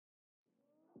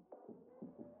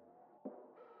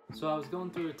So I was going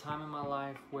through a time in my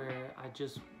life where I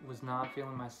just was not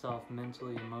feeling myself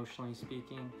mentally, emotionally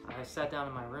speaking. I sat down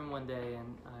in my room one day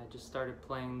and I just started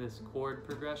playing this chord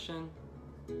progression.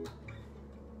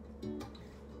 And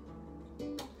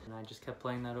I just kept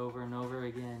playing that over and over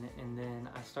again. And then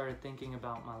I started thinking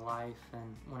about my life.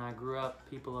 And when I grew up,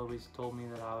 people always told me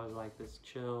that I was like this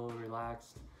chill,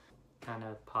 relaxed, kind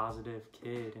of positive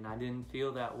kid. And I didn't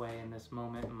feel that way in this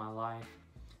moment in my life.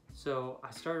 So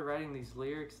I started writing these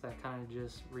lyrics that kind of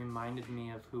just reminded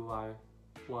me of who I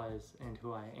was and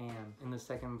who I am. In the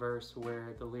second verse,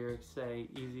 where the lyrics say,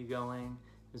 "Easygoing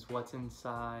is what's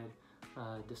inside,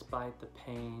 despite the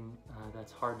pain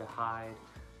that's hard to hide.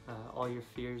 All your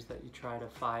fears that you try to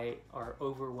fight are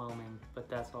overwhelming, but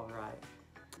that's all right."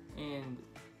 And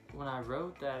when I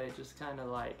wrote that, it just kind of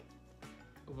like,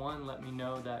 one, let me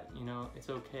know that, you know, it's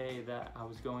okay that I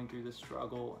was going through this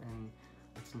struggle and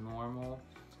it's normal.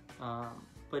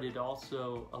 But it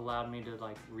also allowed me to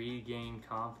like regain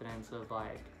confidence of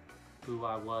like who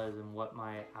I was and what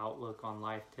my outlook on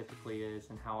life typically is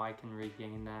and how I can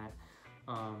regain that.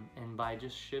 And by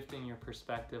just shifting your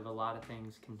perspective, a lot of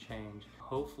things can change.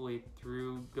 Hopefully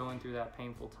through going through that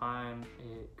painful time,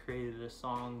 it created a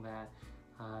song that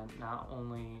not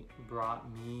only brought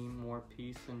me more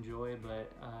peace and joy,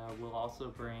 but will also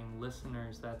bring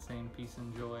listeners that same peace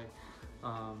and joy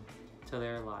to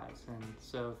their lives. And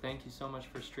so thank you so much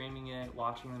for streaming it,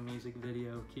 watching the music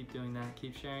video. Keep doing that.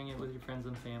 Keep sharing it with your friends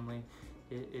and family.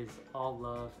 It is all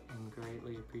love and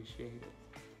greatly appreciated.